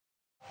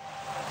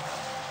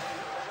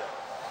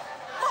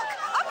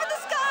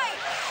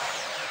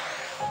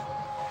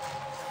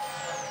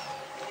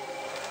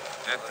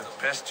it the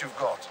best you've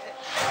got?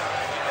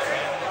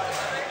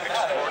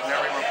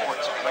 Extraordinary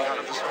reports coming out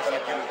of the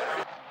Soviet Union.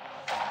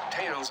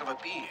 Tales of a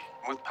being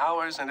with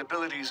powers and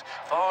abilities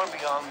far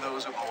beyond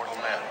those of mortal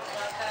man.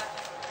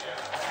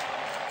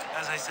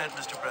 As I said,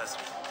 Mr.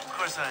 President, of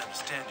course I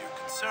understand your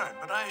concern,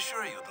 but I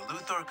assure you the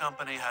Luthor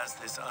Company has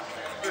this under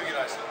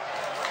control.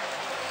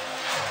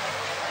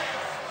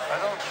 I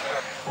don't...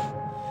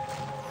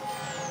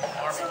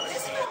 So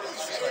this is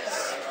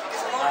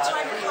a long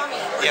time coming.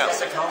 Yeah. This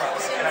has been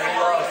in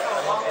your mind for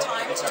a long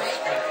time to make.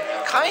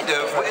 Kind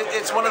of.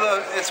 It's one of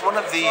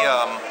the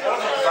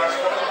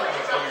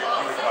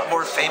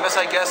more famous,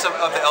 I guess, of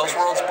the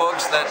Elseworlds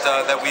books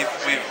that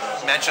we've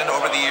mentioned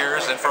over the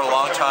years, and for a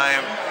long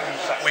time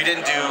we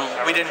didn't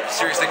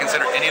seriously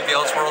consider any of the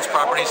Elseworlds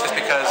properties just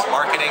because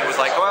marketing was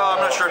like, well,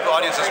 I'm not sure if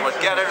audiences would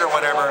get it or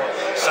whatever.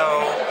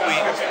 So we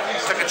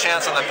took a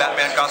chance on the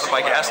Batman Gotham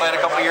by Gaslight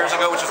a couple of years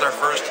ago, which was our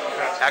first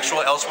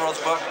actual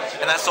Elseworlds book,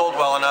 and that sold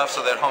well enough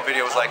so that home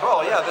video was like,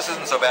 oh yeah, this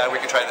isn't so bad, we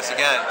could try this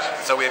again.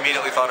 So we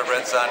immediately thought of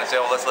Red Sun and said,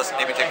 well, let's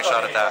maybe take a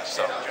shot at that.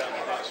 So.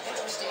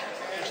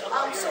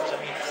 So the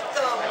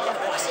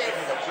course it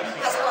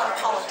has a lot of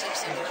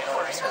politics in it, of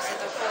course, because of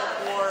the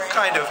Cold War.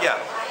 Kind of, yeah.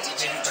 Did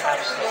you try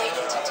to relate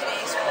it to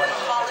today's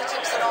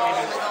politics at all,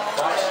 with all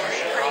the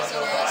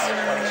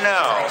craziness?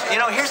 No. You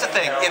know, here's the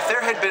thing. If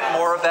there had been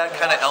more of that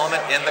kind of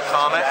element in the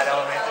comic,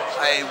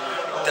 I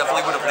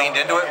definitely would have leaned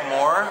into it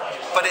more.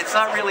 But it's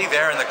not really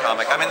there in the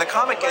comic. I mean, the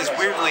comic is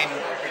weirdly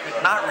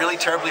not really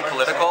terribly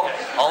political.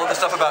 All of the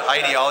stuff about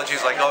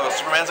ideologies, like, oh,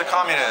 Superman's a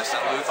communist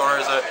and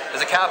Luthor is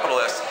a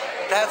capitalist.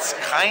 That's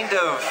kind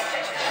of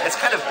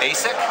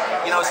basic.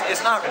 You know,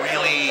 it's not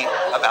really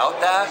about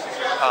that.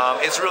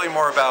 It's really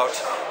more about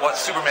what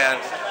Superman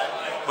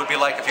would be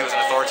like if he was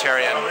an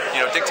authoritarian,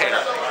 dictator.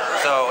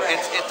 So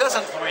it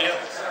doesn't.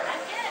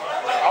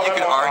 You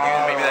could argue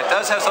maybe that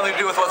does have something to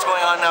do with what's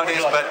going on nowadays,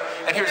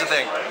 and here's the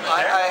thing,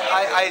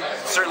 I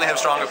certainly have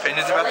strong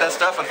opinions about that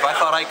stuff, and if I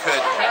thought I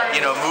could,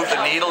 move the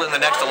needle in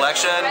the next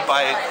election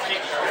by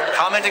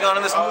commenting on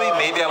this movie,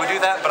 maybe I would do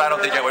that, but I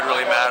don't think it would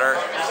really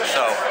matter,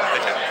 so I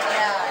didn't.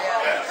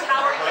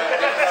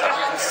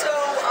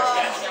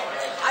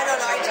 I don't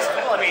know, I just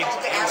wanted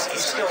to ask you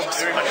something.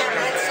 Superman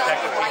Red Sun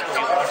would like to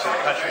go to the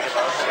country.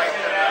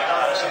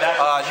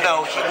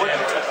 No, he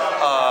wouldn't.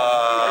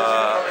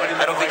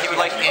 I don't think he would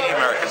like any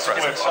American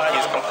president.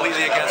 He's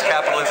completely against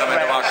capitalism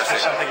and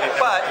democracy.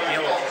 But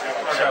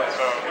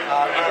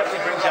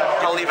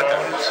I'll leave it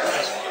there.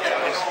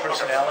 His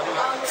personality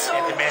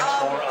and demands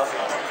more of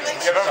him.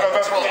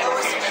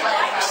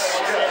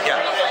 Yeah.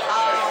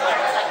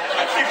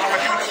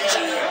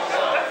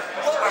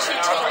 What would you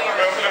take?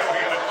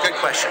 Good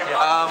question.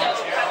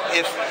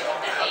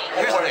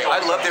 Here's the thing. I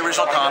love the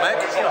original comic.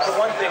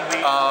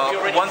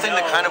 One thing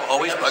that kind of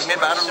always bugged me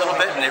about it a little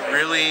bit, and I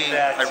really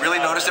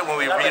noticed it when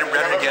we read it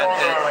again,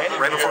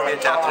 right before we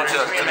adapted it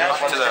to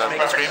the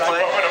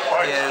screenplay,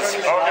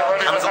 is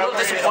I was a little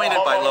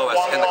disappointed by Lois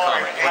in the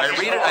comic. When I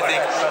read it, I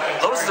think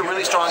Lois is a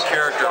really strong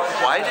character.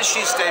 Why does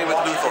she stay with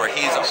Luthor?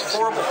 He's a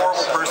horrible,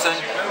 horrible person.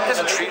 He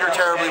doesn't treat her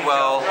terribly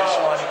well.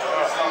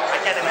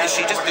 Did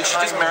she just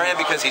marry him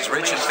because he's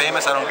rich and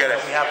famous? I don't get it.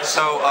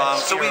 So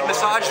we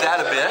massaged that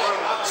a bit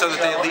so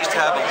that they at least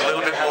have a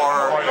little bit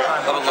more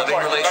of a loving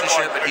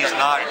relationship, but he's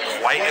not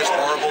quite as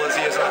horrible as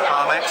he is in the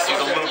comics. He's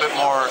a little bit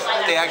more,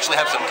 they actually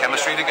have some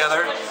chemistry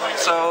together.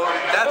 So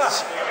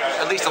that's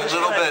at least a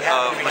little bit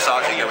of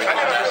massaging that we did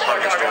as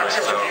part of the story.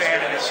 So,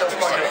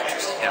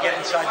 Get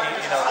inside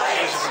the,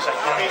 these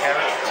iconic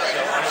characters.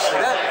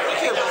 that,